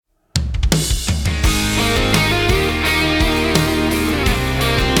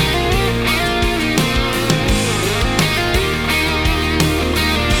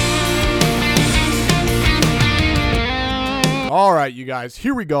guys,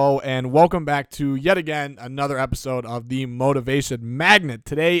 here we go, and welcome back to yet again another episode of the Motivation Magnet.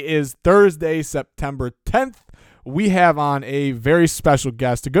 Today is Thursday, September 10th. We have on a very special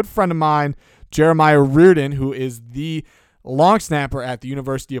guest, a good friend of mine, Jeremiah Reardon, who is the long snapper at the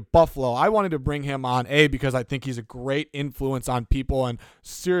University of Buffalo. I wanted to bring him on, because I think he's a great influence on people and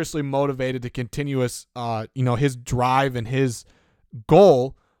seriously motivated to continue his drive and his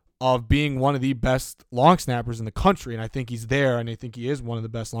goal of being one of the best long snappers in the country. And I think he's there, and I think he is one of the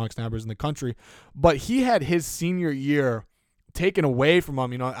best long snappers in the country. But he had his senior year taken away from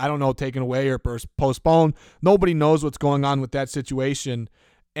him. I don't know, taken away or postponed. Nobody knows what's going on with that situation.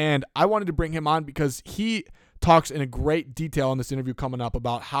 And I wanted to bring him on because he talks in a great detail in this interview coming up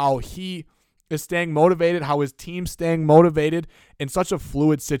about how he is staying motivated, how his team's staying motivated in such a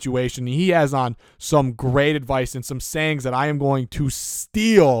fluid situation. He has on some great advice and some sayings that I am going to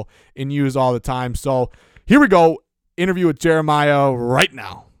steal and use all the time. So here we go. Interview with Jeremiah right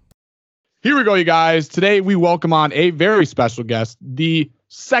now. Here we go, you guys. Today we welcome on a very special guest, the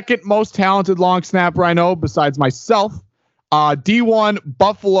second most talented long snapper I know besides myself, D1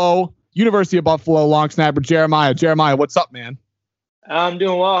 Buffalo, University of Buffalo long snapper Jeremiah. Jeremiah, what's up, man? I'm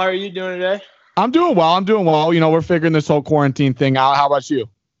doing well. How are you doing today? I'm doing well. We're figuring this whole quarantine thing out. How about you?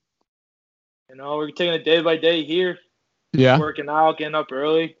 We're taking it day by day here. Yeah. Working out, getting up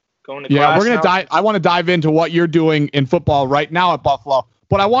early, going to class. We're going to dive. I want to dive into what you're doing in football right now at Buffalo.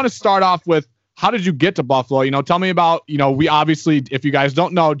 But I want to start off with, how did you get to Buffalo? Tell me about, we obviously, if you guys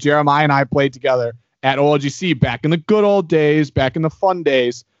don't know, Jeremiah and I played together at OLGC back in the good old days, back in the fun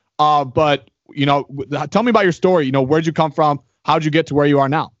days. But tell me about your story. Where'd you come from? How'd you get to where you are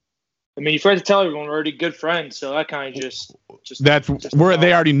now? You forgot to tell everyone we're already good friends, so that kind of just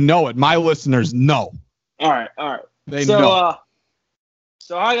they already know it. My listeners know. All right. They know.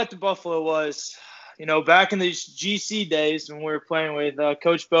 So how I got to Buffalo was, back in these GC days when we were playing with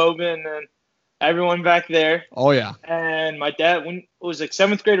Coach Bobin and everyone back there. Oh yeah. And my dad, when it was like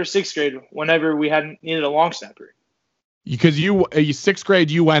 7th grade or 6th grade, whenever we needed a long snapper. Because you 6th grade,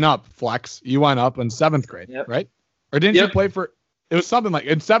 you went up, Flex. You went up in 7th grade, yep. Right? Or didn't you play for? It was something like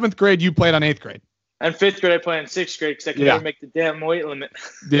in 7th grade you played on 8th grade. And 5th grade I played in 6th grade because I could never make the damn weight limit.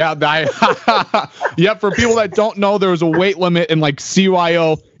 Yeah, yep. For people that don't know, there was a weight limit in like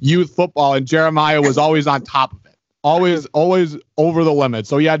CYO youth football, and Jeremiah was always on top of it, always over the limit.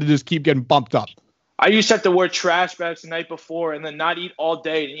 So he had to just keep getting bumped up. I used to have to wear trash bags the night before and then not eat all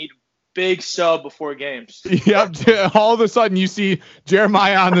day and eat a big sub before games. Yep. All of a sudden you see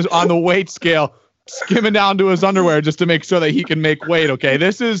Jeremiah on the weight scale, skimming down to his underwear just to make sure that he can make weight. Okay,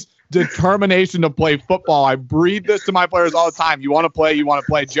 this is determination to play football. I breathe this to my players all the time. You want to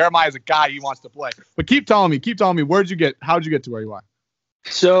play. Jeremiah's a guy, he wants to play. But keep telling me, how'd you get to where you are?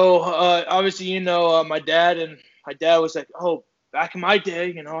 So obviously, my dad was like, oh, back in my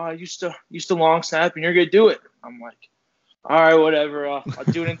day, I used to long snap and you're gonna do it. I'm like, all right, whatever. I'll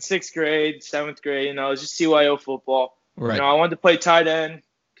do it in 6th grade, 7th grade. It was just CYO football. Right. I wanted to play tight end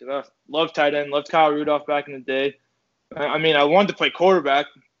because I loved tight end, loved Kyle Rudolph back in the day. I wanted to play quarterback.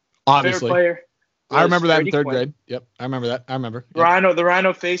 Obviously. Player I remember that in 3rd grade. Yep, I remember that. Yep. The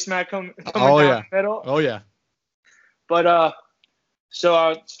Rhino face mat coming down the middle. Oh, yeah. But so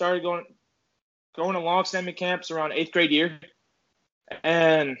I started going to long snapping camps around 8th grade year.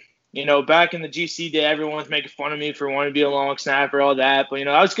 And, back in the GC day, everyone was making fun of me for wanting to be a long snapper, all that. But,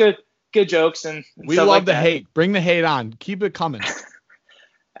 that was good jokes. And we love the hate. Bring the hate on. Keep it coming.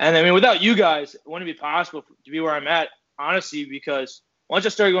 And, without you guys, it wouldn't be possible to be where I'm at, honestly, because once I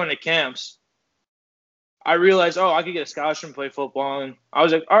started going to camps, I realized, I could get a scholarship and play football. And I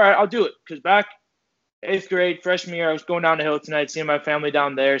was like, all right, I'll do it. Because back 8th grade, freshman year, I was going down the hill tonight, seeing my family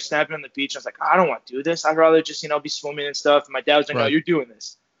down there, snapping on the beach. I was like, I don't want to do this. I'd rather just, be swimming and stuff. And my dad was like, no, you're doing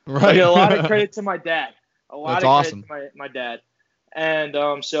this. Right. So I get a lot of credit to my dad. That's awesome. Credit to my dad. And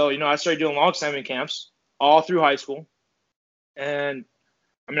so, I started doing long snapping camps all through high school. And,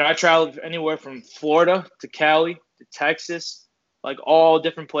 I traveled anywhere from Florida to Cali to Texas, like all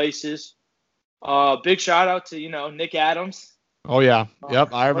different places. Big shout out to, Nick Adams. Oh, yeah.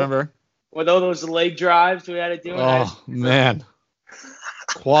 Yep, I remember. With all those leg drives we had to do. Oh, man.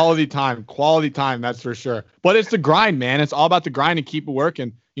 Quality time, that's for sure. But it's the grind, man. It's all about the grind and keep it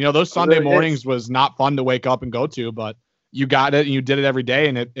working. Those Sunday mornings was not fun to wake up and go to, but you got it and you did it every day,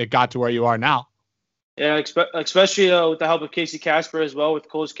 and it got to where you are now. Yeah, especially with the help of Casey Casper as well with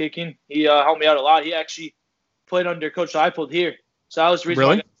Cole's kicking. He helped me out a lot. He actually played under Coach Leipold here. So I was the reason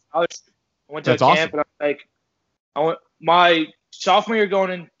really? I went to a camp, and I went my sophomore year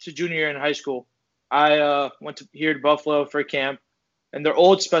going into junior year in high school. I went here to Buffalo for a camp, and their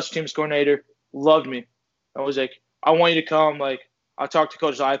old special teams coordinator loved me. I was like, I want you to come. Like, I talked to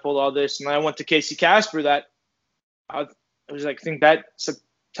Coach Leipold all this, and then I went to Casey Casper it was like, I think that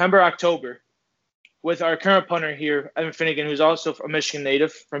September, October, with our current punter here, Evan Finnegan, who's also a Michigan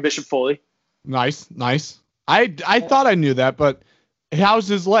native from Bishop Foley. Nice. I thought I knew that, but how's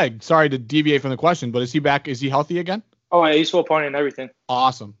his leg? Sorry to deviate from the question, but is he back? Is he healthy again? Oh, yeah, he's full punting and everything.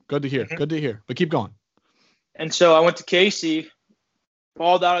 Awesome. Good to hear. Good to hear. But keep going. And so I went to Casey,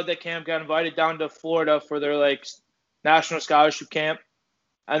 balled out at that camp, got invited down to Florida for their like national scholarship camp.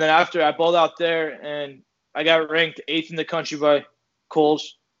 And then after I balled out there, and I got ranked 8th in the country by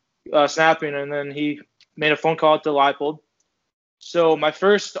Coles snapping, and then he made a phone call to Leipold. So my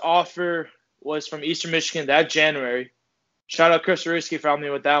first offer was from Eastern Michigan that January. Shout out Chris Ruski for helping me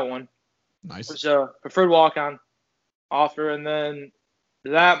with that one. Nice. It was a preferred walk-on offer. And then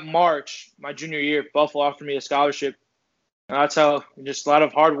that March, my junior year, Buffalo offered me a scholarship. And that's how, just a lot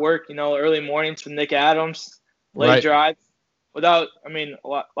of hard work, early mornings with Nick Adams, late drive. A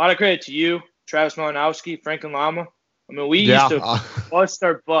lot of credit to you, Travis Malinowski, Franklin Lama. We used to bust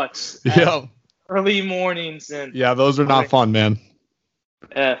our butts early mornings. And yeah, those are not fun, man.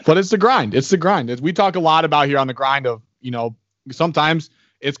 But it's the grind. We talk a lot about here on the grind of, sometimes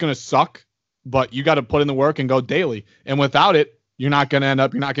it's going to suck, but you got to put in the work and go daily. And without it, you're not going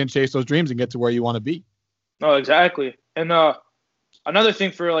to chase those dreams and get to where you want to be. No, exactly. And another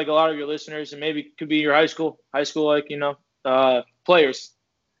thing for like a lot of your listeners, and maybe it could be your high school, players.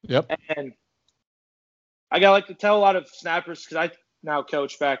 Yep. And I got to tell a lot of snappers, because I now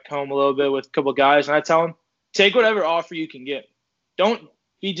coach back home a little bit with a couple of guys, and I tell them, take whatever offer you can get. Don't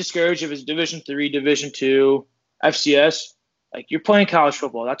be discouraged if it's Division III, Division II, FCS. Like, you're playing college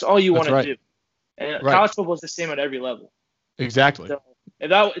football. That's all you want to do. And college football is the same at every level. Exactly. So if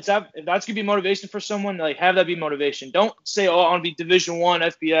that's gonna be motivation for someone, like, have that be motivation. Don't say, "Oh, I want to be Division I,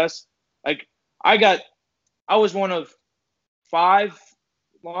 FBS." Like, I was one of 5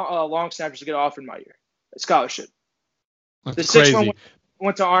 long snappers to get offered my year, a scholarship. That's the crazy. 6th one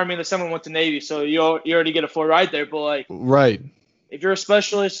went to Army, and the 7th one went to Navy. So you already get a full ride there. But like, right. If you're a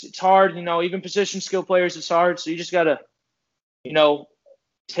specialist, it's hard. Even position skill players, it's hard. So you just gotta,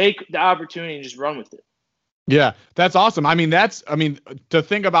 take the opportunity and just run with it. Yeah, that's awesome. To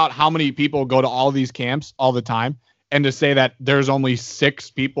think about how many people go to all these camps all the time, and to say that there's only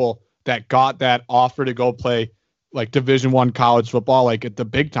 6 people that got that offer to go play like Division I college football, like at the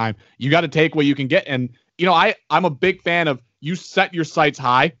big time, you got to take what you can get. And, I'm a big fan of, you set your sights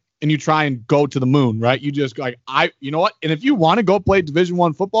high and you try and go to the moon, right? You just like, you know what? And if you want to go play Division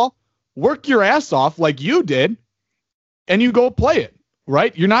I football, work your ass off like you did, and you go play it.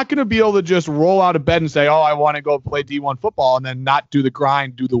 Right? You're not going to be able to just roll out of bed and say, "Oh, I want to go play D1 football," and then not do the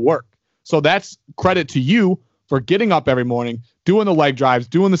grind, do the work. So that's credit to you for getting up every morning, doing the leg drives,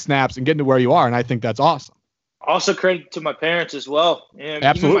 doing the snaps, and getting to where you are. And I think that's awesome. Also credit to my parents as well. And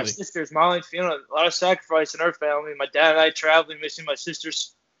absolutely. Even my sisters, Molly, a lot of sacrifice in our family. My dad and I traveling, missing my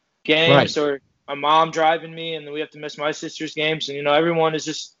sister's games, or my mom driving me, and then we have to miss my sister's games. And, everyone is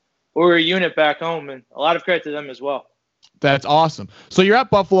just, we're a unit back home, and a lot of credit to them as well. That's awesome. So you're at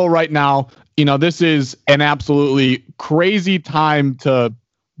Buffalo right now. This is an absolutely crazy time to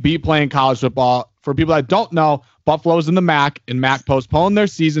be playing college football. For people that don't know, Buffalo's in the MAC, and MAC postponed their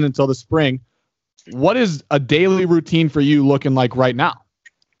season until the spring. What is a daily routine for you looking like right now?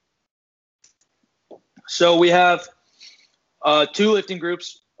 So we have 2 lifting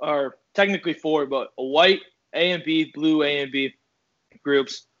groups, or technically 4, but a white A and B, blue A and B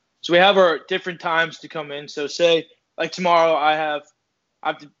groups. So we have our different times to come in. So say, like tomorrow, I have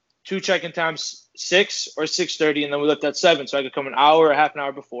 2 check-in times, 6 or 6:30, and then we lift at 7. So I could come an hour or half an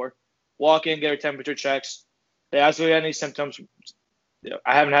hour before, walk in, get our temperature checks. They ask me any symptoms.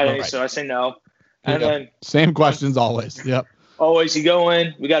 I haven't had any, so I say no. And then same questions always. Yep. Always, you go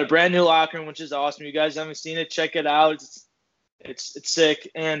in. We got a brand new locker room, which is awesome. You guys haven't seen it, check it out. It's sick.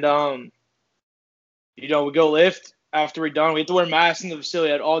 And we go lift. After we're done, we have to wear masks in the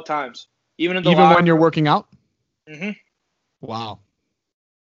facility at all times, even when you're working out. Mm-hmm. Wow.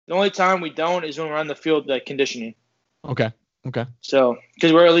 The only time we don't is when we're on the field, like conditioning. Okay. So,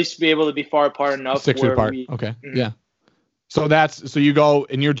 because we're at least be able to be far apart enough. 6 feet apart. Okay. Mm-hmm. Yeah. So you go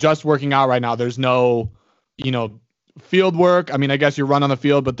and you're just working out right now. There's no, field work. I guess you run on the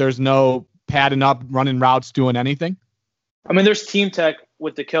field, but there's no padding up, running routes, doing anything. There's team tech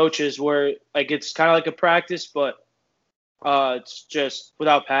with the coaches where like it's kind of like a practice, but it's just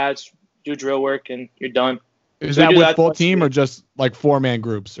without pads, do drill work, and you're done. Is that with full team or just like 4-man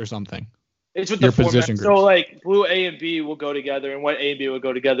groups or something? It's with your the position groups. So like blue A and B will go together, and white A and B will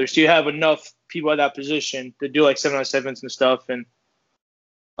go together. So you have enough people at that position to do like 7-on-7s and stuff. And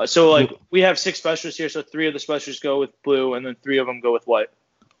So like we have 6 specialists here, so 3 of the specialists go with blue, and then 3 of them go with white.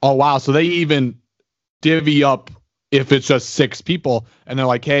 Oh wow! So they even divvy up if it's just 6 people, and they're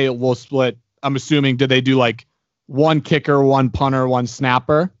like, "Hey, we'll split." I'm assuming, did they do like 1 kicker, 1 punter, 1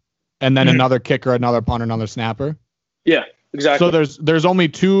 snapper, and then another kicker, another punter, another snapper? Yeah, exactly. So there's only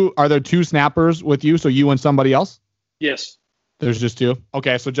 2. Are there 2 snappers with you? So you and somebody else? Yes. There's just 2.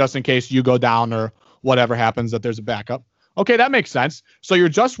 Okay, so just in case you go down or whatever happens, that there's a backup. Okay, that makes sense. So you're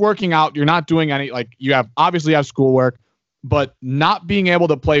just working out. You're not doing any, like, you obviously have schoolwork, but not being able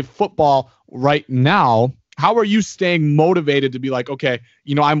to play football right now. How are you staying motivated to be like, okay,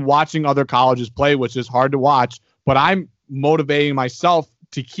 I'm watching other colleges play, which is hard to watch, but I'm motivating myself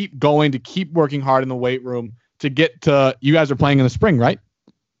to keep going, to keep working hard in the weight room to get to, you guys are playing in the spring, right?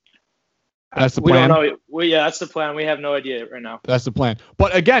 That's the plan? We don't know. Yeah, that's the plan. We have no idea right now. That's the plan.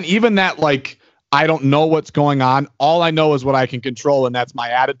 But again, even that, like, I don't know what's going on. All I know is what I can control, and that's my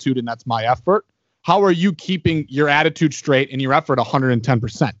attitude and that's my effort. How are you keeping your attitude straight and your effort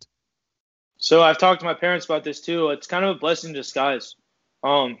 110%? So I've talked to my parents about this too. It's kind of a blessing in disguise.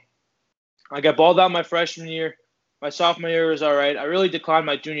 I got balled out my freshman year. My sophomore year was all right. I really declined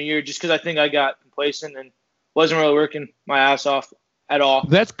my junior year just because I think I got complacent and wasn't really working my ass off at all.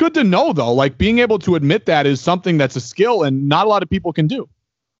 That's good to know, though. Like, being able to admit that is something that's a skill and not a lot of people can do.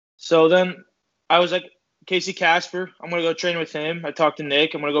 So then I was like, Casey Casper, I'm going to go train with him. I talked to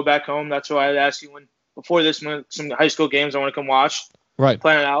Nick. I'm going to go back home. That's why I asked you before this, some high school games I want to come watch. Right.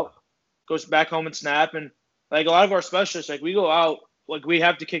 Plan it out. Goes back home and snap. And like a lot of our specialists, like we go out, like we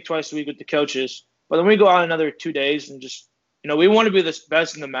have to kick twice a week with the coaches. But then we go out another 2 days and just, we want to be the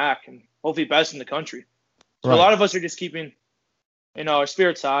best in the MAC and hopefully best in the country. So right. A lot of us are just keeping, our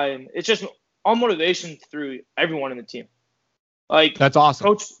spirits high. And it's just all motivation through everyone in the team. Like, that's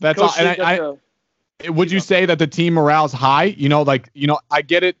awesome. That's awesome. Would you say that the team morale's high? I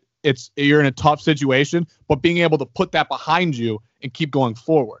get it. You're in a tough situation, but being able to put that behind you and keep going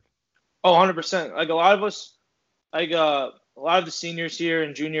forward. Oh, 100%. Like a lot of us, like a lot of the seniors here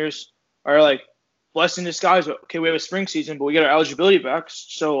and juniors are like blessed in disguise. Okay, we have a spring season, but we get our eligibility back.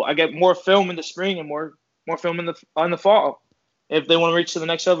 So I get more film in the spring and more film in the fall if they want to reach to the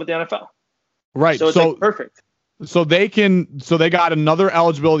next level with the NFL. Right. So it's like perfect. So they got another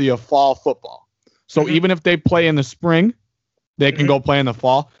eligibility of fall football. So even if they play in the spring, they can go play in the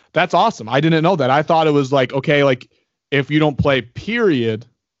fall. That's awesome. I didn't know that. I thought it was like, okay, like if you don't play period,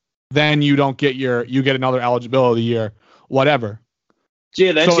 then you don't get you get another eligibility year, whatever.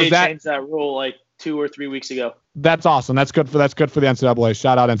 Yeah, the NCAA changed that rule like 2 or 3 weeks ago. That's awesome. That's good for the NCAA.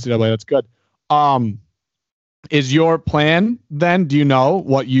 Shout out NCAA. That's good. Is your plan then? Do you know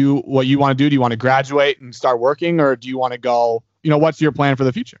what you want to do? Do you want to graduate and start working, or do you want to go? What's your plan for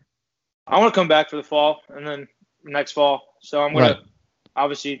the future? I want to come back for the fall and then next fall. So I'm going to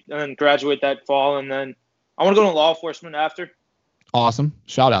obviously and then graduate that fall, and then I want to go to law enforcement after. Awesome.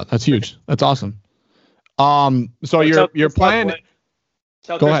 Shout out. That's huge. That's awesome. So your plan.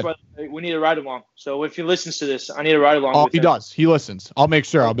 Tell Chris, we need a ride along. So if he listens to this, I need a ride along. Oh, he does. He listens. I'll make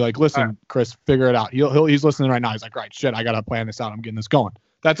sure. I'll be like, listen, right. Chris, figure it out. He's listening right now. He's like, right, shit, I got to plan this out. I'm getting this going.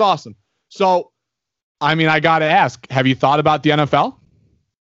 That's awesome. So, I got to ask, have you thought about the NFL?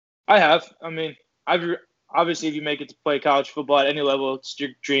 I have. Obviously, if you make it to play college football at any level, it's your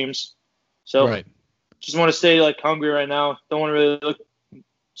dreams. So, just want to stay like hungry right now. Don't want to really look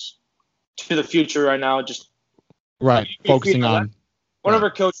to the future right now. Just focusing on. One of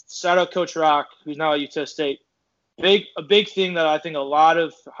our coaches, shout out Coach Rock, who's now at Utah State. A big thing that I think a lot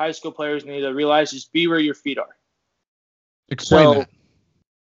of high school players need to realize is be where your feet are. Explain that.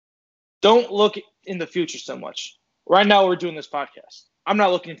 Don't look in the future so much. Right now, we're doing this podcast. I'm not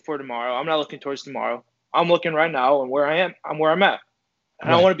looking for tomorrow. I'm not looking towards tomorrow. I'm looking right now and where I am. I'm where I'm at.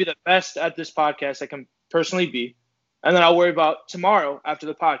 And I want to be the best at this podcast I can personally be. And then I'll worry about tomorrow after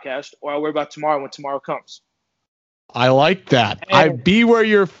the podcast, or I'll worry about tomorrow when tomorrow comes. I like that. Be where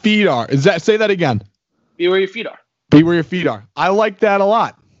your feet are. Say that again. Be where your feet are. Be where your feet are. I like that a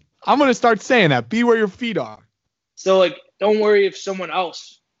lot. I'm going to start saying that. Be where your feet are. So, don't worry if someone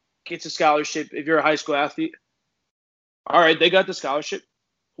else gets a scholarship if you're a high school athlete. All right, they got the scholarship.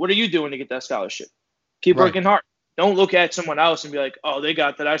 What are you doing to get that scholarship? Keep working hard. Don't look at someone else and be like, oh, they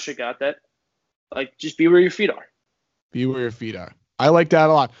got that. I should got that. Just be where your feet are. Be where your feet are. I like that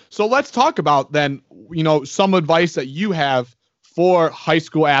a lot. So let's talk about then, some advice that you have for high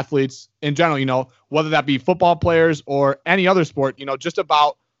school athletes in general, whether that be football players or any other sport, just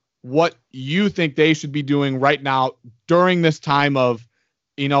about what you think they should be doing right now during this time of,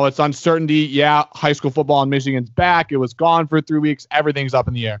 it's uncertainty. Yeah, high school football in Michigan's back. It was gone for 3 weeks. Everything's up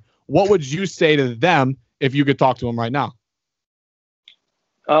in the air. What would you say to them if you could talk to them right now?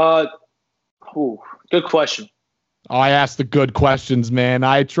 Uh, good question. Oh, I ask the good questions, man.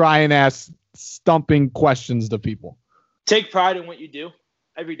 I try and ask stumping questions to people. Take pride in what you do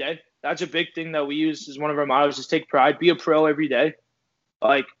every day. That's a big thing that we use as one of our mottos is take pride. Be a pro every day.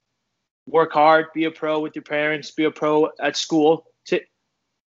 Like, work hard. Be a pro with your parents. Be a pro at school. Do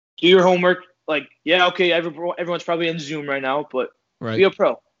your homework. Like, yeah, okay, everyone's probably in Zoom right now, but be a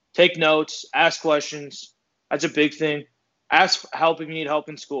pro. Take notes. Ask questions. That's a big thing. Ask help if you need help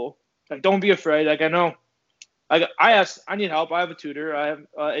in school. Like, don't be afraid. Like, I know. Like, I need help. I have a tutor. I have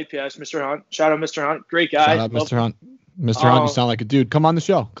APS, Mr. Hunt. Shout out, Mr. Hunt. Great guy. Shout out, Mr. Hunt. Mr. Hunt, you sound like a dude. Come on the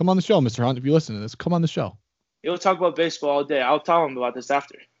show. Come on the show, Mr. Hunt. If you listen to this, come on the show. He'll talk about baseball all day. I'll tell him about this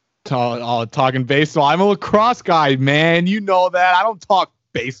after. Talking baseball. I'm a lacrosse guy, man. You know that. I don't talk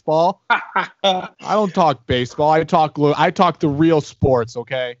baseball. I don't talk baseball. I talk the real sports,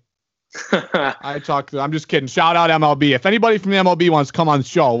 okay? I'm just kidding. Shout out MLB. If anybody from the MLB wants to come on the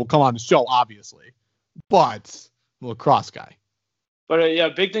show, we'll come on the show, obviously. But I'm a lacrosse guy. But yeah,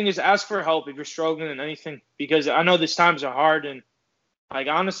 big thing is ask for help if you're struggling in anything, because I know these times are hard, and like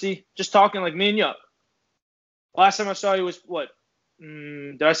honestly, just talking like me and you. Last time I saw you was what?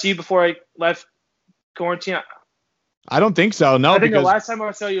 Did I see you before I left quarantine? I don't think so. No, I think the last time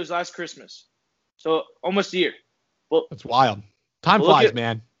I saw you was last Christmas, so almost a year. Well, that's wild. Time flies,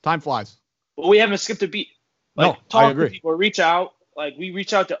 man. Time flies. But we haven't skipped a beat. Like, no, talk I agree. To people, reach out. Like, we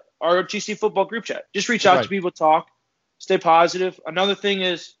reach out to our GC football group chat. Just reach out to people, talk, stay positive. Another thing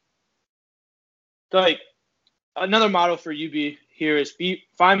is, like, another motto for UB here is be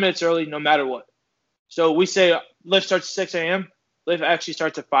 5 minutes early no matter what. So we say lift starts at 6 a.m. Lift actually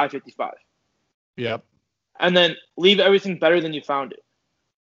starts at 5:55. Yep. And then leave everything better than you found it.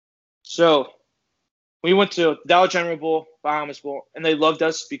 So we went to Dollar General Bowl, Bahamas Bowl, and they loved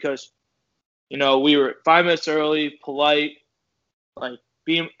us because, you know, we were 5 minutes early, polite, like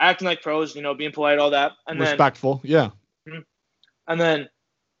acting like pros, you know, being polite, all that. And respectful, yeah. And then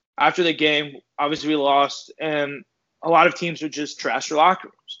after the game, obviously we lost, and a lot of teams would just trash their locker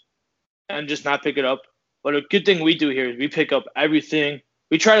rooms and just not pick it up. But a good thing we do here is we pick up everything.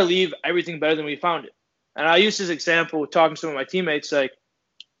 We try to leave everything better than we found it. And I use this example with talking to some of my teammates, like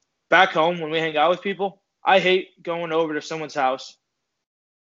back home when we hang out with people, I hate going over to someone's house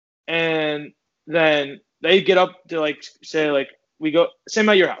and then they get up to like say like we go same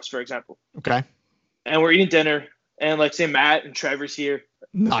at your house, for example. Okay. And we're eating dinner and like say Matt and Trevor's here.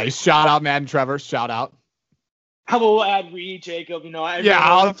 Nice. Shout out Matt and Trevor. Shout out. How about we'll add Reed, Jacob, you know.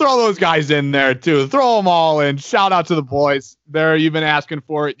 I'll throw those guys in there too. Throw them all in. Shout out to the boys. You've been asking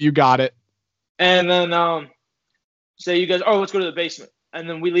for it. You got it. And then say you guys, let's go to the basement. And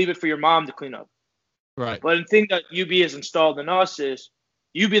then we leave it for your mom to clean up. Right. But the thing that UB has installed in us is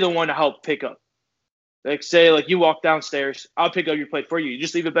you be the one to help pick up. Like say like you walk downstairs, I'll pick up your plate for you. You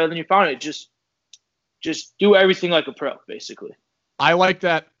just leave it better than you found it. Just do everything like a pro, basically. I like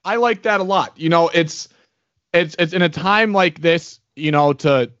that. I like that a lot. You know, it's in a time like this, you know,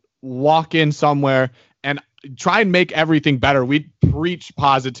 to walk in somewhere and try and make everything better. We preach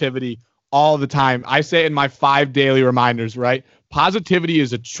positivity all the time. I say it in my 5 daily reminders, right? Positivity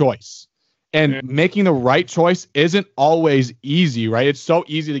is a choice. And making the right choice isn't always easy, right? It's so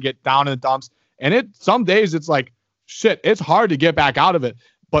easy to get down in the dumps. And some days it's like, shit, it's hard to get back out of it.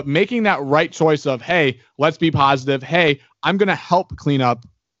 But making that right choice of, hey, let's be positive. Hey, I'm going to help clean up,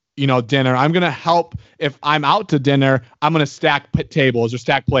 you know, dinner. I'm going to help if I'm out to dinner, I'm going to stack tables or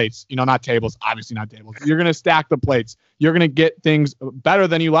stack plates, you know, not tables, obviously not tables. You're going to stack the plates. You're going to get things better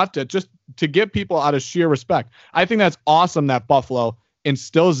than you left it just to give people out of sheer respect. I think that's awesome that Buffalo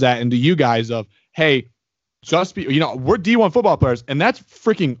instills that into you guys of, hey, just be, you know, we're D1 football players and that's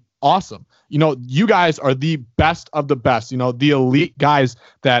freaking awesome. You know, you guys are the best of the best, you know, the elite guys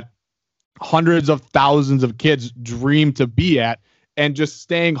that hundreds of thousands of kids dream to be at, and just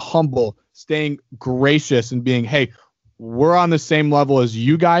staying humble, staying gracious and being, hey, we're on the same level as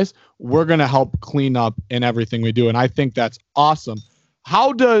you guys. We're going to help clean up in everything we do. And I think that's awesome.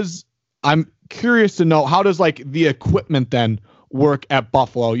 I'm curious to know, how does like the equipment then work at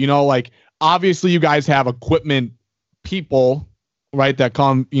Buffalo? You know, like obviously you guys have equipment people, right, that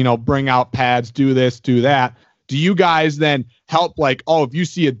come, you know, bring out pads, do this, do that. Do you guys then help like, if you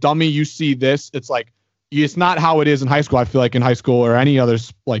see a dummy, you see this, it's like, it's not how it is in high school. I feel like in high school or any other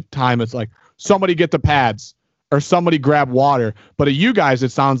like time, it's like somebody get the pads or somebody grab water. But at you guys,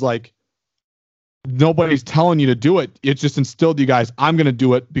 it sounds like nobody's telling you to do it. It's just instilled you guys, I'm going to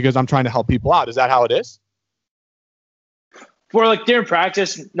do it because I'm trying to help people out. Is that how it is? For like during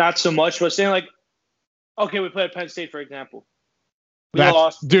practice, not so much, but saying like, okay, we played at Penn State, for example. We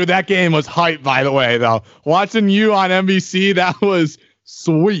lost. Dude, that game was hype, by the way, though. Watching you on NBC, that was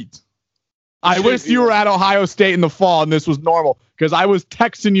Sweet. I wish you were at Ohio State in the fall and this was normal because I was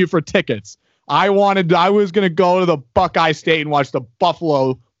texting you for tickets. I was going to go to the Buckeye State and watch the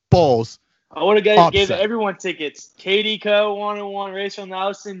Buffalo Bulls. I would have gave everyone tickets. Katie Co. wanted one, Rachel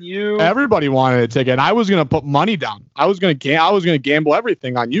Nelson, you. Everybody wanted a ticket. I was going to put money down. I was going to gamble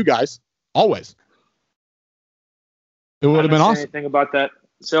everything on you guys. Always. It would have been awesome. Anything about that.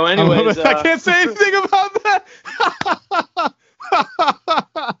 So anyways. I can't say anything about that.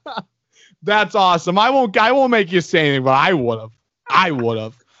 That's awesome. I won't make you say anything, but I would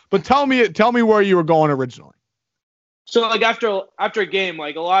have. But tell me where you were going originally. So like after a game,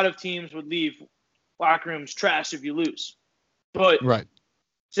 like a lot of teams would leave locker rooms trash if you lose. But right.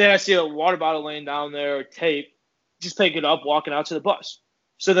 Say I see a water bottle laying down there or tape, just pick it up, walking out to the bus.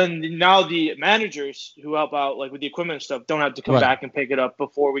 So then now the managers who help out like with the equipment and stuff don't have to come back and pick it up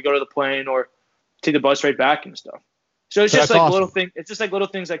before we go to the plane or take the bus right back and stuff. So it's just like awesome. Little thing. It's just like little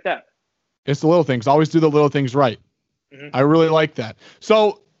things like that. It's the little things. Always do the little things right. Mm-hmm. I really like that.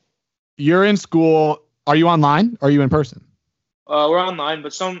 So you're in school. Are you online or are you in person? We're online,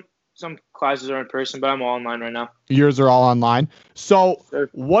 but some classes are in person, but I'm all online right now. Yours are all online. So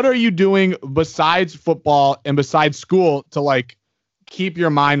What are you doing besides football and besides school to like keep your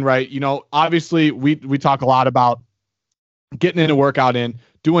mind right? You know, obviously we talk a lot about getting in a workout in,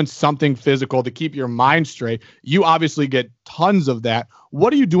 doing something physical to keep your mind straight. You obviously get tons of that.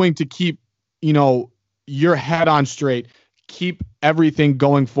 What are you doing to keep, you know, your head on straight, keep everything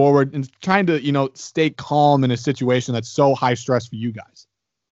going forward and trying to, you know, stay calm in a situation that's so high stress for you guys?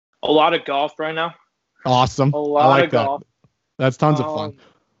 A lot of golf right now. Awesome. A lot of golf. That's tons of fun.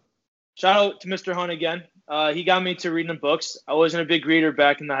 Shout out to Mr. Hunt again. He got me to reading books. I wasn't a big reader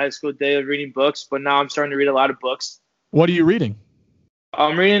back in the high school day of reading books, but now I'm starting to read a lot of books. What are you reading?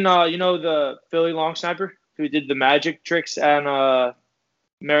 I'm reading, the Philly long sniper who did the magic tricks and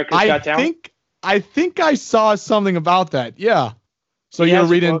America's Got Talent. I think I saw something about that. Yeah. So you're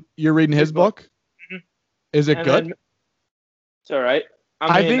reading his book? Mm-hmm. Is it good? It's all right.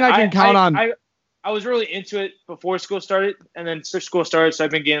 I think I can count on. I was really into it before school started, and then school started, so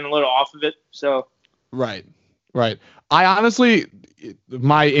I've been getting a little off of it. So. Right. I honestly,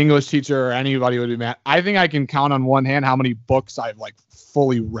 my English teacher or anybody would be mad. I think I can count on one hand how many books I've like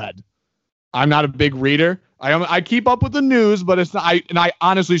fully read. I'm not a big reader. I keep up with the news, but it's not. I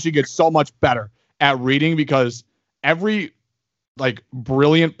honestly should get so much better at reading because every like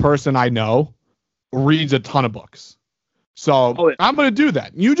brilliant person I know reads a ton of books. So I'm going to do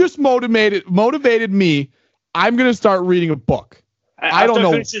that. You just motivated me. I'm going to start reading a book. I don't know. After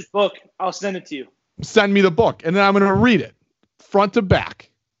I finish this book, I'll send it to you. Send me the book, and then I'm going to read it front to back.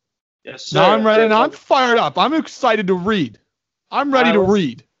 Yes, sir. Now I'm ready, and I'm fired up. I'm excited to read. I'm ready to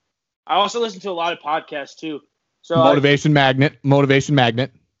read. I also listen to a lot of podcasts, too. So Motivation Magnet. One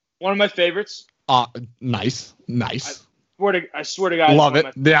of my favorites. Nice. I swear to God. Love it.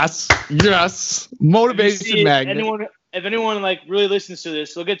 Yes. Motivation Magnet. If anyone like really listens to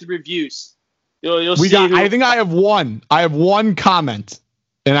this, they'll get the reviews. You'll see. I think I have one. I have one comment,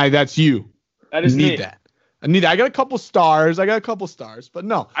 and that's you. That is me. I need that. I got a couple stars, but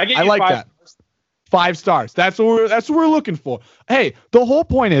no, I like that. 5 stars. That's what we're looking for. Hey, the whole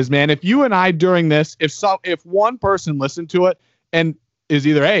point is, man, if you and I during this, if one person listened to it and is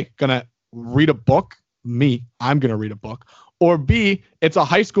either A, gonna read a book, I'm gonna read a book, or B, it's a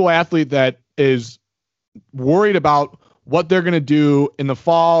high school athlete that is worried about what they're gonna do in the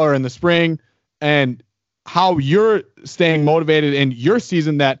fall or in the spring and how you're staying motivated in your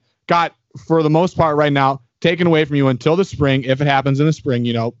season that got, for the most part right now, taken away from you until the spring. If it happens in the spring,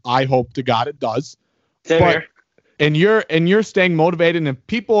 you know, I hope to God it does. Same here. And you're staying motivated, and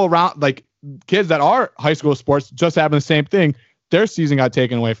people around, like kids that are high school sports, just having the same thing. Their season got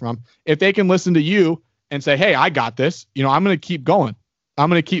taken away from them. If they can listen to you and say, "Hey, I got this," you know, I'm going to keep going. I'm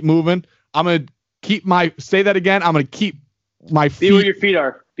going to keep moving. I'm going to keep say that again. I'm going to keep my feet. Be where your feet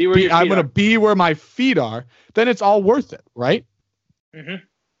are. I'm going to be where my feet are. Then it's all worth it, right? Mm-hmm.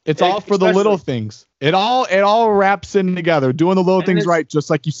 It's all for the little things. It all wraps in together, doing the little things right,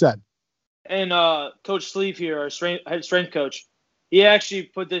 just like you said. And Coach Sleeve here, our head strength coach, he actually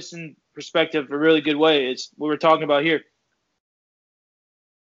put this in perspective a really good way. It's what we're talking about here.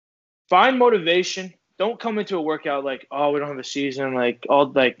 Find motivation. Don't come into a workout like, oh, we don't have a season, like all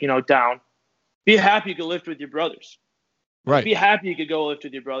down. Be happy you could lift with your brothers. Right. Be happy you could go lift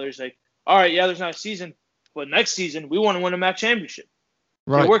with your brothers. Like, all right, yeah, there's not a season, but next season we want to win a MAC championship.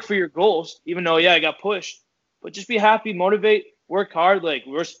 Right. You work for your goals, even though, I got pushed. But just be happy, motivate, work hard. Like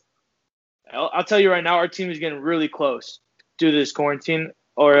I'll tell you right now, our team is getting really close due to this quarantine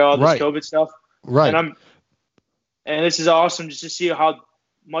or all this COVID stuff. Right. And And this is awesome just to see how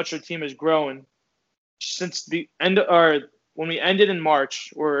much our team has grown since the end, or when we ended in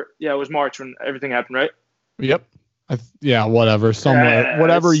March, it was March when everything happened, right? Yep. Whatever. Somewhere,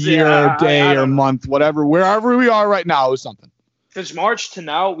 whatever year, day, or month, whatever, wherever we are right now is something. Since March to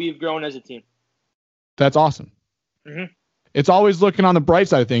now, we've grown as a team. That's awesome. Mm-hmm. It's always looking on the bright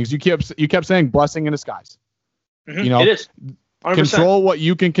side of things. You kept saying blessing in disguise. Mm-hmm. It is. 100%. Control what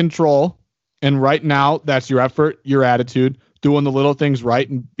you can control. And right now, that's your effort, your attitude, doing the little things right,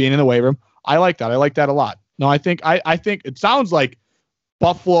 and being in the weight room. I like that. I like that a lot. No, I think it sounds like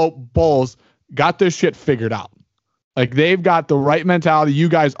Buffalo Bulls got this shit figured out. Like, they've got the right mentality. You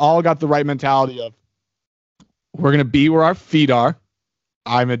guys all got the right mentality of, we're going to be where our feet are.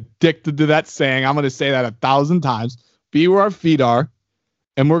 I'm addicted to that saying. I'm going to say that 1,000 times. Be where our feet are,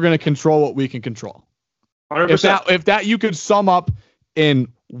 and we're going to control what we can control. 100%. If that you could sum up in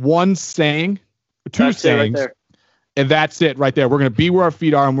one saying, two sayings, right, and that's it right there. We're going to be where our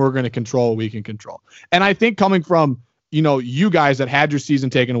feet are, and we're going to control what we can control. And I think coming from, you guys that had your season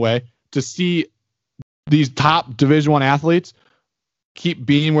taken away, to see these top Division I athletes keep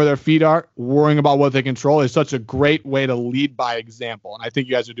being where their feet are, worrying about what they control, is such a great way to lead by example. And I think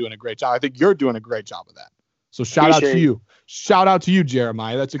you guys are doing a great job. I think you're doing a great job of that. So shout out to you. Shout out to you,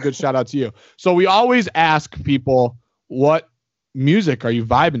 Jeremiah. That's a good shout out to you. So we always ask people, what music are you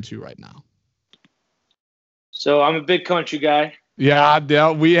vibing to right now? So I'm a big country guy.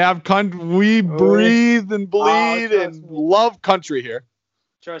 Yeah, we have country. We breathe and bleed and love country here.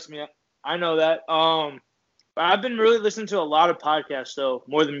 Trust me, I know that. But I've been really listening to a lot of podcasts, though,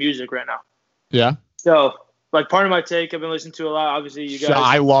 more than music right now. Yeah. So, like, Pardon My Take, I've been listening to a lot. Obviously, you guys.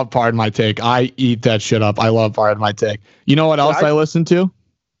 I love Pardon My Take. I eat that shit up. I love Pardon My Take. You know what else I listen to?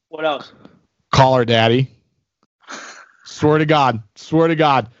 What else? Call Her Daddy. Swear to God.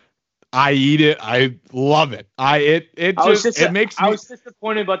 I eat it. I love it. It makes me. I was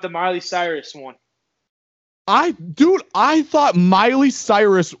disappointed about the Miley Cyrus one. I thought Miley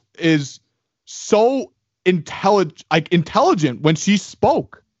Cyrus is so intelligent when she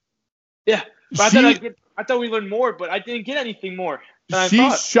spoke. Yeah, but I thought we learned more, but I didn't get anything more.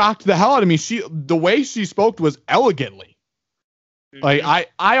 She shocked the hell out of me. The way she spoke was elegantly. Mm-hmm. Like,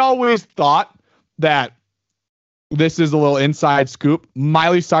 I always thought that, this is a little inside scoop,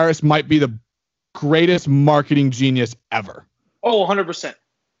 Miley Cyrus might be the greatest marketing genius ever. Oh, 100%.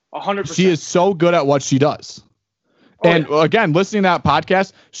 100%. She is so good at what she does. Again, listening to that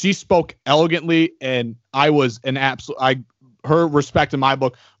podcast, she spoke elegantly, and I was her respect in my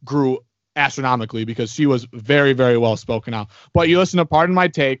book grew astronomically because she was very, very well spoken out. But you listen to Pardon My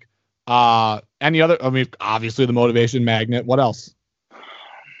Take, any other, obviously the Motivation Magnet. What else?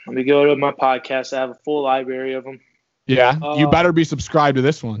 Let me go to my podcast. I have a full library of them. Yeah, you better be subscribed to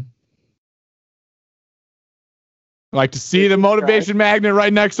this one. I like to see the Motivation Magnet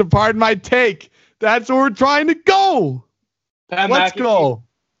right next to Pardon My Take. That's where we're trying to go. Let's go.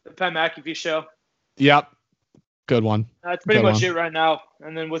 The Pat McAfee Show. Yep. Good one. That's pretty much it right now.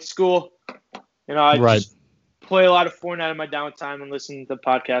 And then with school, I just play a lot of Fortnite in my downtime and listen to the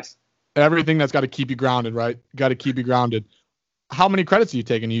podcast. Everything that's got to keep you grounded, right? Got to keep you grounded. How many credits are you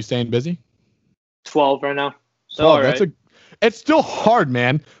taking? Are you staying busy? 12 right now. So 12. Right. It's still hard,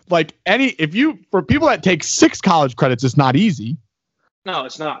 man. Like, for people that take 6 college credits, it's not easy. No,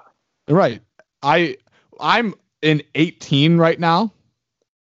 it's not. Right. I'm in 18 right now.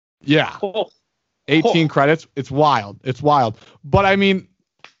 Yeah. 18 credits. It's wild. But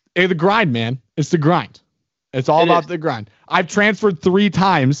the grind, man. It's the grind. It's all about the grind. I've transferred 3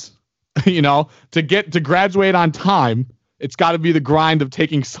 times, to graduate on time. It's got to be the grind of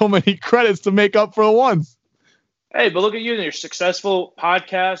taking so many credits to make up for the ones. Hey, but look at you and your successful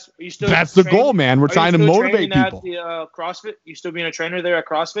podcast. Are you still That's the goal, man. We're trying to motivate people. At the CrossFit? You still being a trainer there at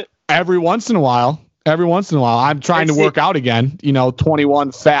CrossFit? Every once in a while. I'm trying to work out again.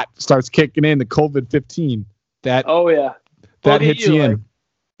 21 fat starts kicking in, the COVID-15. That hits you in.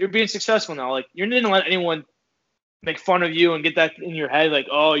 You're being successful now. Like, you didn't let anyone make fun of you and get that in your head. Like,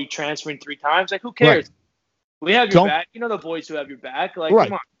 oh, you're transferring 3 times. Like, who cares? Right. We have your back. The boys who have your back. Like,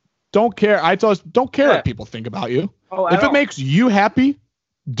 come on. Don't care. I tell us, don't care what people think about you. If it makes you happy,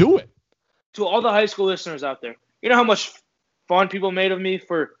 do it. To all the high school listeners out there, you know how much fun people made of me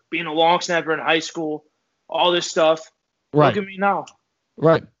for being a long snapper in high school, all this stuff. Right. Look at me now.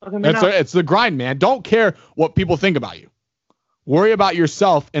 Right. It's the grind, man. Don't care what people think about you. Worry about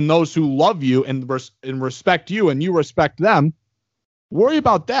yourself and those who love you and respect you, and you respect them. Worry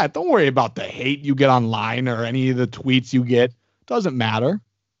about that. Don't worry about the hate you get online or any of the tweets you get. Doesn't matter.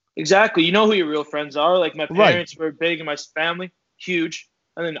 Exactly. You know who your real friends are. Like, my parents were big, and my family, huge.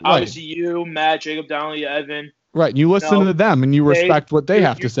 And then obviously you, Matt, Jacob Donnelly, Evan, Right. And you listen to them and you respect what they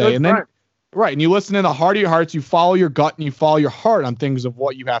have to say. And then, right. And you listen in the heart of your hearts, you follow your gut and you follow your heart on things of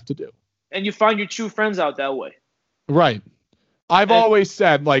what you have to do. And you find your true friends out that way. Right. I've always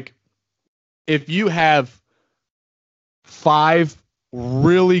said, like, if you have 5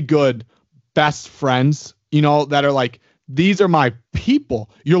 really good best friends, you know, that are like, these are my people,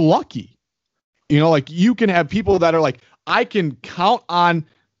 you're lucky. You know, like, you can have people that are like, I can count on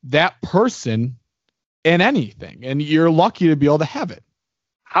that person in anything, and you're lucky to be able to have it.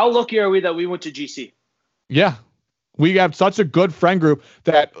 How lucky are we that we went to GC? Yeah. We have such a good friend group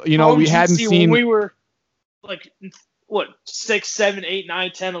that, you know, we hadn't seen. When we were like, what, 6, 7, 8,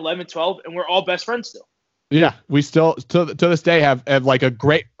 9, 10, 11, 12, and we're all best friends still. Yeah, we still to this day have like a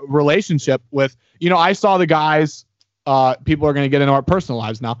great relationship with, you know, I saw the guys, people are going to get into our personal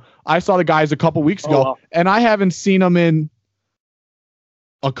lives now. I saw the guys a couple weeks ago, and I haven't seen them in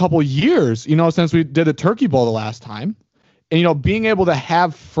a couple years, you know, since we did the Turkey Bowl the last time. And, you know, being able to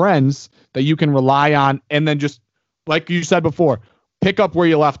have friends that you can rely on, and then just, like you said before, pick up where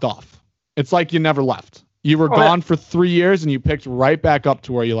you left off. It's like you never left. You were gone for 3 years, and you picked right back up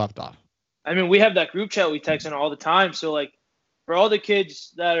to where you left off. I mean, we have that group chat we text on all the time. So, like, for all the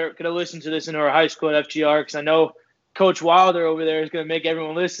kids that are going to listen to this in our high school at FGR, because I know Coach Wilder over there is going to make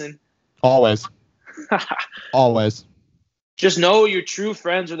everyone listen. Always. Always. Just know your true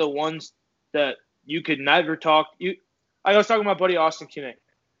friends are the ones that you could never talk. I was talking to my buddy Austin Kinnick.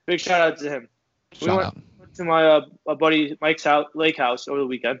 Big shout out to him. We went to my buddy Mike's lake house over the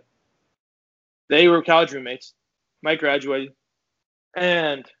weekend. They were college roommates. Mike graduated,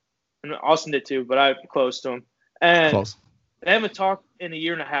 and Austin did too, but I'm close to him. And they haven't talked in a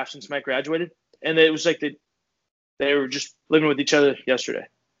year and a half since Mike graduated, and it was like they were just living with each other yesterday.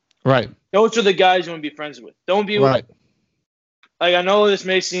 Right. Those are the guys you want to be friends with. Don't be right. Like, I know this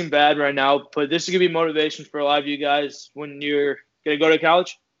may seem bad right now, but this is going to be motivation for a lot of you guys when you're going to go to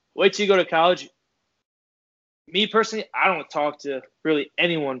college. Wait till you go to college. Me personally, I don't talk to really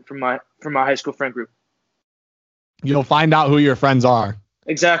anyone from my high school friend group. You'll find out who your friends are.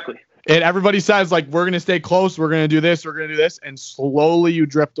 Exactly. And everybody says, like, we're going to stay close, we're going to do this, we're going to do this, and slowly you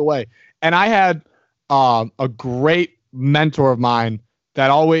drift away. And I had a great mentor of mine that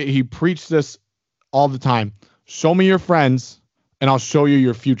he preached this all the time. Show me your friends, and I'll show you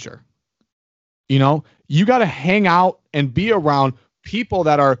your future. You know, you got to hang out and be around people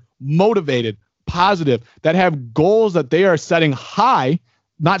that are motivated, positive, that have goals that they are setting high,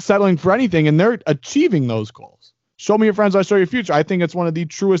 not settling for anything, and they're achieving those goals. Show me your friends, I'll show you your future. I think it's one of the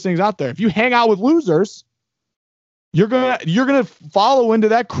truest things out there. If you hang out with losers, you're gonna follow into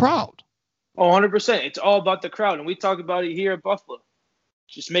that crowd. 100%. It's all about the crowd, and we talk about it here at Buffalo.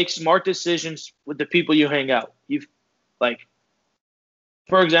 Just make smart decisions with the people you hang out.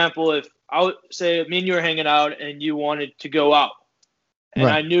 For example, if I would say me and you were hanging out and you wanted to go out, and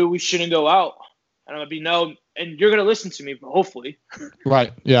I knew we shouldn't go out, and I'd be no, and you're gonna listen to me, hopefully.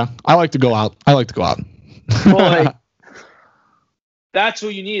 Right. Yeah. I like to go out. Well, that's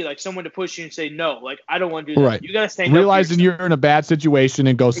what you need, like someone to push you and say no. Like, I don't want to do that. Right. You gotta stand realizing you're in a bad situation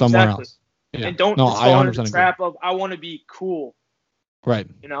and go somewhere else. Yeah. And don't fall into the trap of I want to be cool. Right.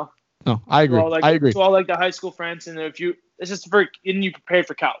 You know. No, I agree. I agree. It's all like the high school friends, and it's just for getting you prepared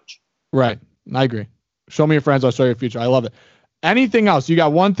for college. Right. I agree. Show me your friends, I'll show you your future. I love it. Anything else? You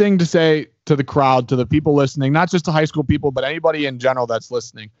got one thing to say to the crowd, to the people listening, not just to high school people, but anybody in general that's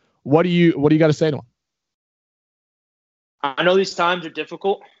listening. What do you got to say to them? I know these times are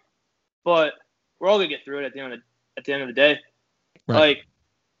difficult, but we're all gonna get through it at the end of the day. Right. Like,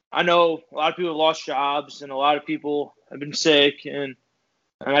 I know a lot of people have lost jobs, and a lot of people have been sick, and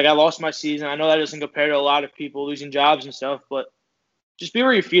like, I lost my season. I know that doesn't compare to a lot of people losing jobs and stuff, but just be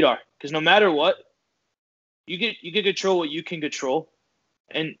where your feet are, because no matter what, you can control what you can control,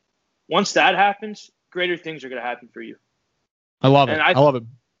 and once that happens, greater things are gonna happen for you. I love it. I love it.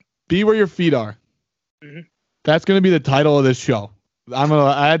 Be where your feet are. Mm-hmm. That's going to be the title of this show.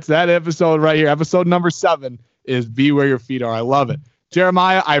 That's that episode right here. Episode number 7 is Be Where Your Feet Are. I love it.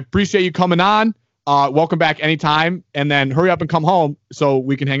 Jeremiah, I appreciate you coming on. Welcome back anytime. And then hurry up and come home so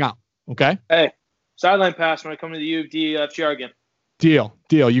we can hang out. Okay? Hey, sideline pass when I come to the U of D FGR again. Deal.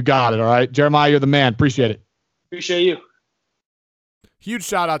 You got it. All right. Jeremiah, you're the man. Appreciate it. Appreciate you. Huge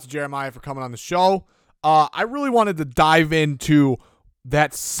shout out to Jeremiah for coming on the show. I really wanted to dive into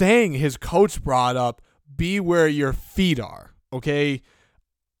that saying his coach brought up, be where your feet are, okay?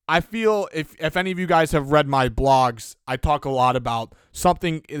 I feel if any of you guys have read my blogs, I talk a lot about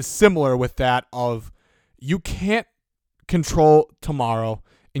something is similar with that of you can't control tomorrow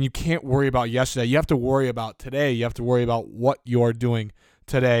and you can't worry about yesterday. You have to worry about today. You have to worry about what you're doing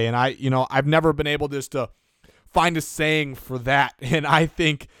today. And I've never been able just to find a saying for that. And I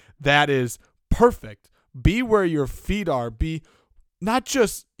think that is perfect. Be where your feet are. Be not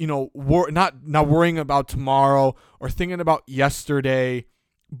just, not worrying about tomorrow or thinking about yesterday,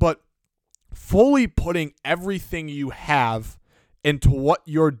 but fully putting everything you have into what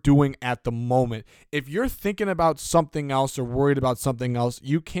you're doing at the moment. If you're thinking about something else or worried about something else,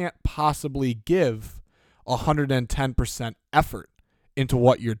 you can't possibly give 110% effort into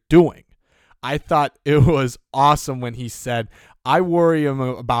what you're doing. I thought it was awesome when he said, I worry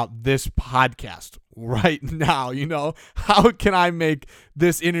about this podcast right now. How can I make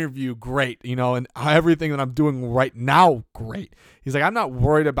this interview great? And everything that I'm doing right now great. He's like, I'm not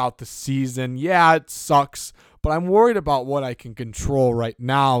worried about the season. Yeah, it sucks, but I'm worried about what I can control right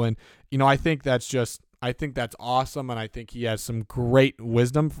now. And, I think that's awesome. And I think he has some great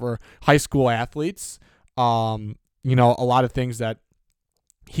wisdom for high school athletes. A lot of things that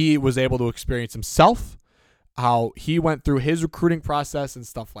he was able to experience himself, how he went through his recruiting process and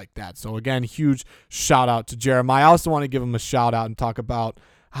stuff like that. So again, huge shout out to Jeremiah. I also want to give him a shout out and talk about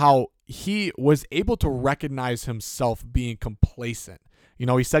how he was able to recognize himself being complacent.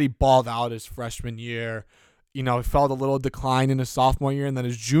 He said he balled out his freshman year. He felt a little decline in his sophomore year, and then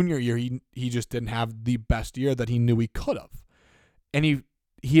his junior year, he just didn't have the best year that he knew he could have. And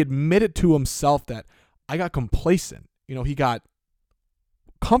he admitted to himself that I got complacent. He got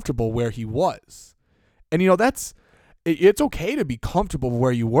comfortable where he was. And, it's okay to be comfortable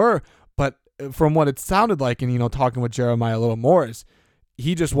where you were, but from what it sounded like, and, talking with Jeremiah a little more, is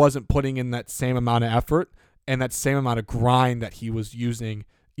he just wasn't putting in that same amount of effort and that same amount of grind that he was using,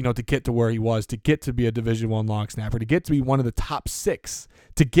 to get to where he was, to get to be a Division I long snapper, to get to be one of the top 6,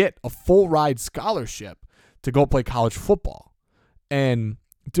 to get a full ride scholarship to go play college football. And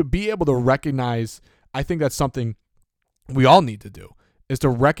to be able to recognize, I think that's something we all need to do, is to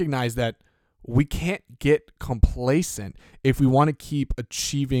recognize that we can't get complacent if we want to keep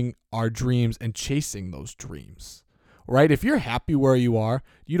achieving our dreams and chasing those dreams, right? If you're happy where you are,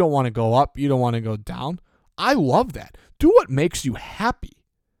 you don't want to go up, you don't want to go down. I love that. Do what makes you happy.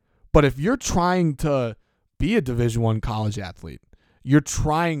 But if you're trying to be a Division I college athlete, you're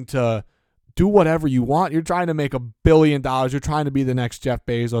trying to do whatever you want, you're trying to make $1 billion, you're trying to be the next Jeff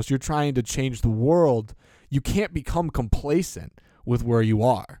Bezos, you're trying to change the world, you can't become complacent with where you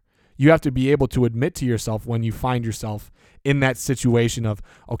are. You have to be able to admit to yourself when you find yourself in that situation of,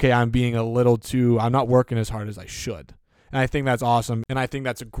 okay, I'm not working as hard as I should. And I think that's awesome. And I think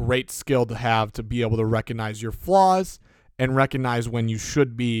that's a great skill to have, to be able to recognize your flaws and recognize when you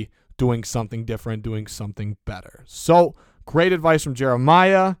should be doing something different, doing something better. So great advice from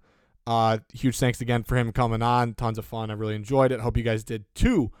Jeremiah. Huge thanks again for him coming on. Tons of fun. I really enjoyed it. Hope you guys did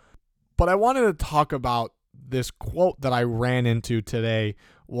too. But I wanted to talk about this quote that I ran into today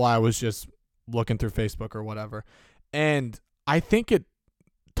while I was just looking through Facebook or whatever. And I think it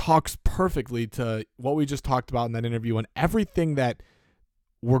talks perfectly to what we just talked about in that interview and everything that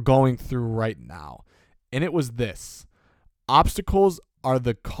we're going through right now. And it was this: obstacles are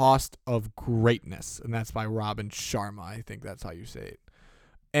the cost of greatness. And that's by Robin Sharma. I think that's how you say it.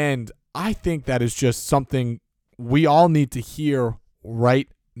 And I think that is just something we all need to hear right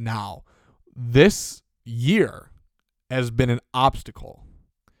now. This year has been an obstacle,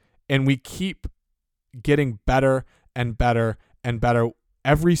 and we keep getting better and better and better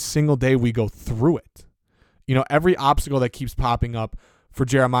every single day we go through it. Every obstacle that keeps popping up for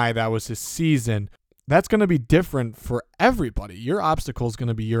Jeremiah, that was his season. That's going to be different for everybody. Your obstacle is going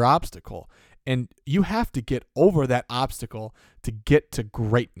to be your obstacle, and you have to get over that obstacle to get to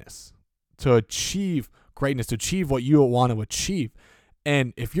greatness, to achieve greatness, to achieve what you want to achieve.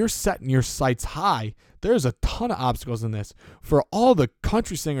 And if you're setting your sights high, there's a ton of obstacles in this. For all the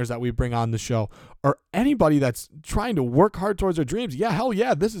country singers that we bring on the show, or anybody that's trying to work hard towards their dreams, yeah, hell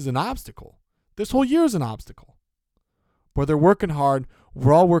yeah, this is an obstacle. This whole year is an obstacle. But they're working hard.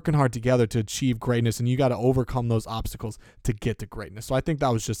 We're all working hard together to achieve greatness, and you got to overcome those obstacles to get to greatness. So I think that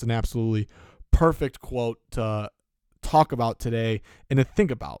was just an absolutely perfect quote to talk about today and to think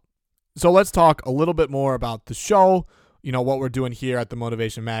about. So let's talk a little bit more about the show, what we're doing here at the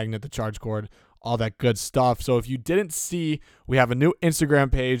Motivation Magnet, the Charge Cord, all that good stuff. So if you didn't see, we have a new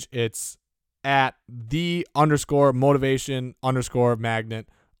Instagram page. It's at @the_motivation_magnet_.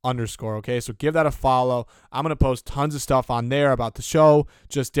 Okay, so give that a follow. I'm going to post tons of stuff on there about the show,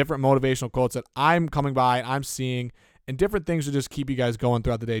 just different motivational quotes that I'm coming by, I'm seeing, and different things to just keep you guys going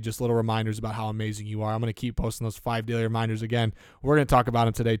throughout the day, just little reminders about how amazing you are. I'm going to keep posting those 5 daily reminders again. We're going to talk about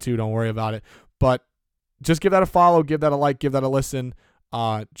them today too. Don't worry about it. But just give that a follow, give that a like, give that a listen.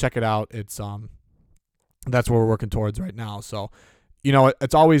 Check it out. It's that's what we're working towards right now. So you know,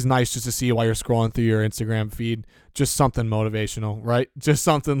 it's always nice just to see while you're scrolling through your Instagram feed, just something motivational, right? Just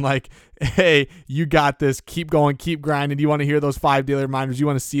something like, hey, you got this. Keep going, keep grinding. You want to hear those 5 daily reminders? You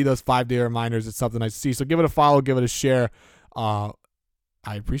want to see those 5 daily reminders? It's something nice to see. So give it a follow, give it a share. I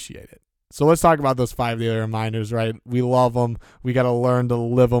appreciate it. So let's talk about those 5 daily reminders, right? We love them. We got to learn to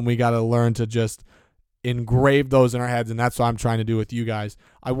live them. We got to learn to just engrave those in our heads, and that's what I'm trying to do with you guys.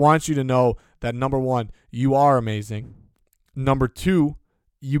 I want you to know that, number 1, you are amazing. Number 2,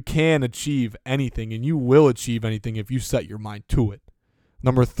 you can achieve anything, and you will achieve anything if you set your mind to it.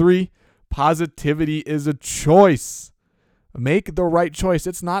 Number 3, positivity is a choice. Make the right choice.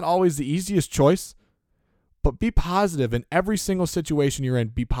 It's not always the easiest choice, but be positive in every single situation you're in.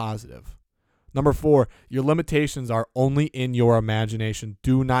 Be positive. Number 4, your limitations are only in your imagination.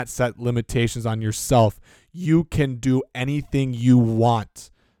 Do not set limitations on yourself. You can do anything you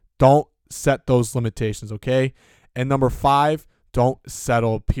want. Don't set those limitations, okay? And number 5, don't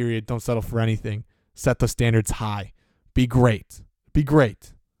settle, period. Don't settle for anything. Set the standards high. Be great. Be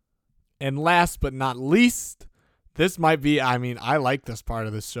great. And last but not least, this might be, I like this part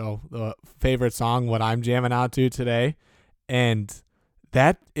of the show, the favorite song, what I'm jamming out to today. And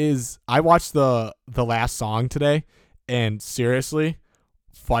that is, I watched the last song today, and seriously,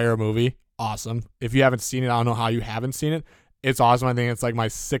 fire movie. Awesome. If you haven't seen it, I don't know how you haven't seen it. It's awesome. I think it's like my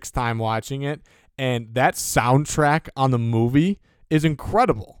 6th time watching it. And that soundtrack on the movie is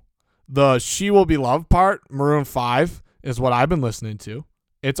incredible. The She Will Be Loved part, Maroon 5, is what I've been listening to.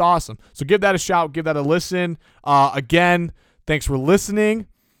 It's awesome. So give that a shout. Give that a listen. Again, thanks for listening.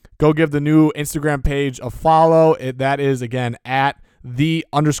 Go give the new Instagram page a follow. That is, again, at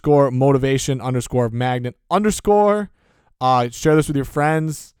 _motivation_magnet_. Share this with your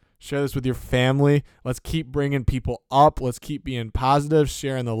friends. Share this with your family. Let's keep bringing people up. Let's keep being positive,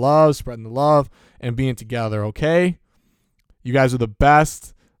 sharing the love, spreading the love, and being together, okay? You guys are the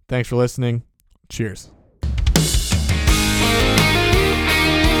best. Thanks for listening. Cheers.